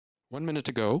1 minute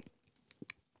to go.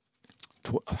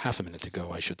 Half a minute to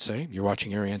go, I should say. You're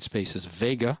watching Arianespace's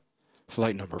Vega,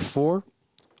 flight number 4,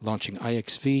 launching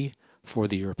IXV for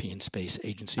the European Space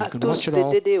Agency. You can watch it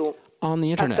all on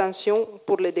the internet. Attention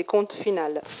pour les décomptes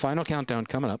final. Final countdown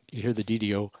coming up. You hear the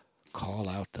DDO call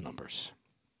out the numbers.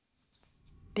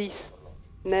 10,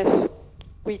 9,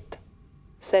 8,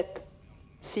 7,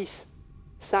 6,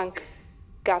 5,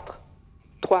 4,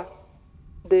 3,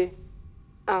 2,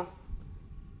 1.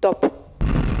 Top.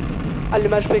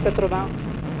 Allumage P80,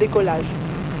 décollage.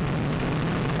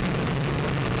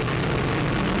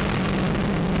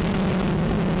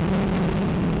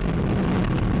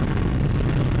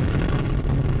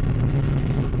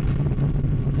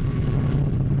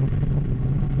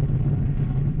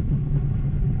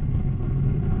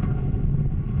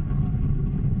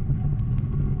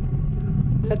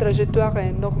 La trajectoire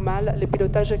est normale, le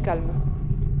pilotage est calme.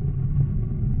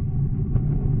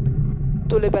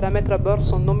 Tous les paramètres à bord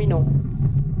sont nominaux.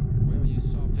 Well, you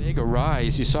saw Vega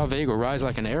rise. You saw Vega rise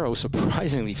like an arrow,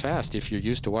 surprisingly fast if you're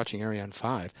used to watching Ariane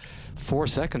 5. 4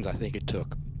 seconds, I think it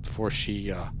took, before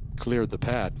she cleared the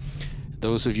pad.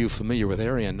 Those of you familiar with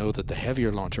Ariane know that the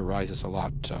heavier launcher rises a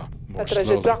lot more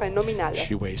slowly.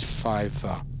 She weighs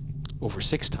over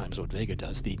 6 times what Vega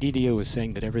does. The DDO is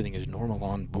saying that everything is normal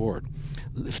on board,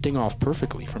 lifting off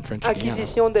perfectly from French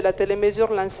Acquisition de la télémesure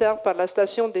lanceur par la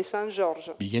station de Saint-Georges.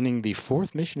 Beginning the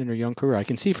 4th mission in her young career. I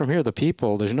can see from here the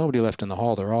people, there's nobody left in the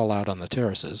hall. They're all out on the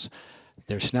terraces.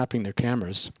 They're snapping their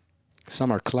cameras.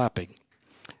 Some are clapping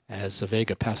as the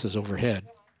Vega passes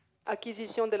overhead.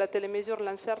 Acquisition de la télémesure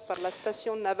lanceur par la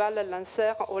station navale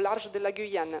lanceur au large de la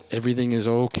Guyane. Everything is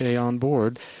okay on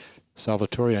board.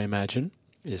 Salvatore, I imagine,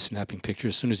 is snapping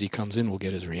pictures. As soon as he comes in, we'll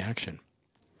get his reaction.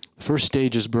 The first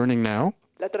stage is burning now.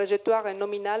 La trajectoire est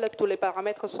nominale, tous les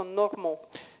paramètres sont normaux.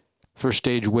 First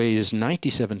stage weighs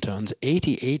 97 tons.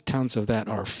 88 tons of that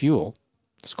are fuel.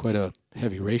 It's quite a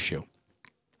heavy ratio.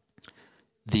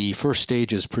 The first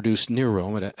stage is produced near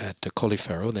Rome at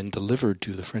Colleferro, then delivered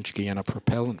to the French Guiana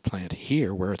propellant plant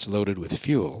here, where it's loaded with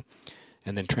fuel,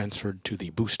 and then transferred to the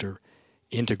booster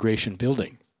integration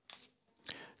building.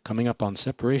 Coming up on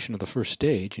separation of the first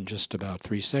stage in just about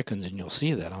 3 seconds, and you'll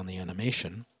see that on the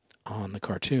animation on the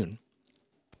cartoon.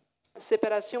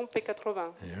 Séparation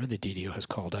P80. There, the DDO has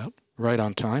called out. Right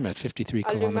on time at 53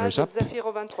 kilometers up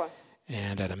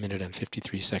and at 1 minute and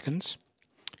 53 seconds.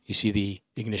 You see the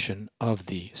ignition of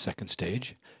the second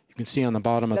stage. You can see on the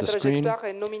bottom of the screen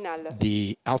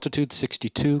the altitude,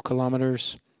 62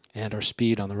 kilometers, and our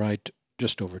speed on the right,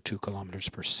 just over 2 kilometers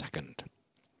per second.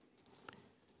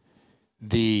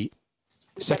 The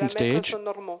second stage,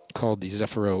 called the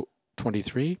Zefiro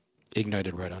 23,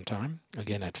 ignited right on time,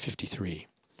 again at 53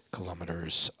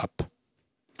 kilometers up.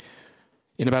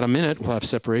 In about a minute, we'll have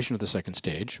separation of the second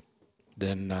stage.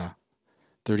 Then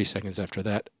 30 seconds after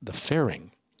that, the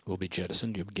fairing will be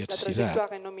jettisoned. You'll get to see that.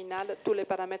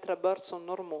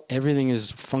 Everything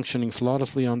is functioning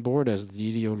flawlessly on board, as the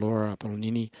DDO Laura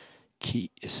Apollonini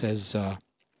says,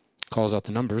 calls out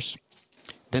the numbers.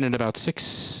 Then in about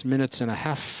 6 minutes and a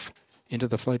half into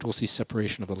the flight, we'll see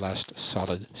separation of the last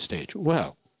solid stage.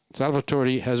 Well,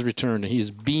 Salvatore has returned, and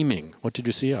he's beaming. What did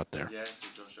you see out there? Yes,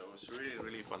 Joshua, it was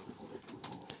really fun.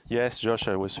 Yes,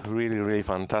 Joshua, it was really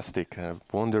fantastic.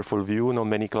 Wonderful view, not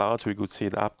many clouds. We could see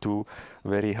it up to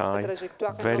very high,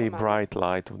 very bright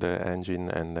light of the engine,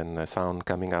 and then the sound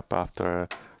coming up after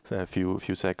a few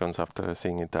seconds after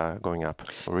seeing it going up.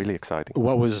 Really exciting.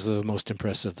 What was the most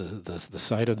impressive, the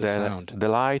sight of the sound? The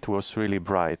light was really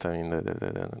bright. I mean,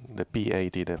 the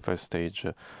p&gt, the first stage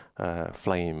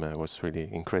flame was really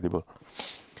incredible.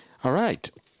 All right.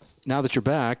 Now that you're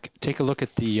back, take a look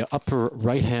at the upper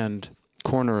right-hand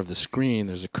corner of the screen.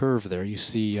 There's a curve there. You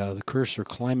see the cursor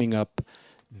climbing up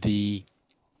the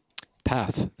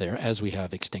path there as we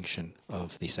have extinction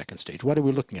of the second stage. What are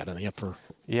we looking at on the upper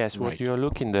Yes, right? What you're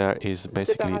looking there is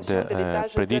basically the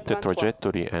predicted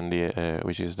trajectory, and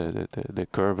which is the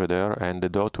curve there, and the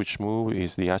dot which moves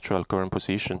is the actual current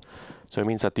position. So it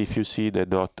means that if you see the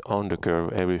dot on the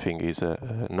curve, everything is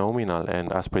nominal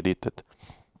and as predicted.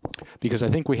 Because I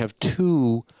think we have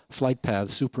 2 flight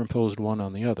paths superimposed one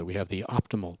on the other. We have the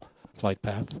optimal flight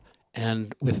path,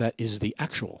 and with that is the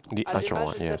actual. The actual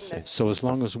one, yes. So as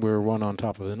long as we're one on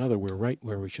top of another, we're right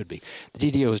where we should be.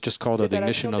 The DDO has just called out the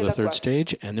ignition of the third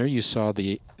stage, and there you saw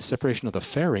the separation of the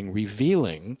fairing,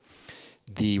 revealing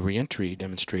the reentry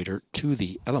demonstrator to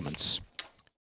the elements.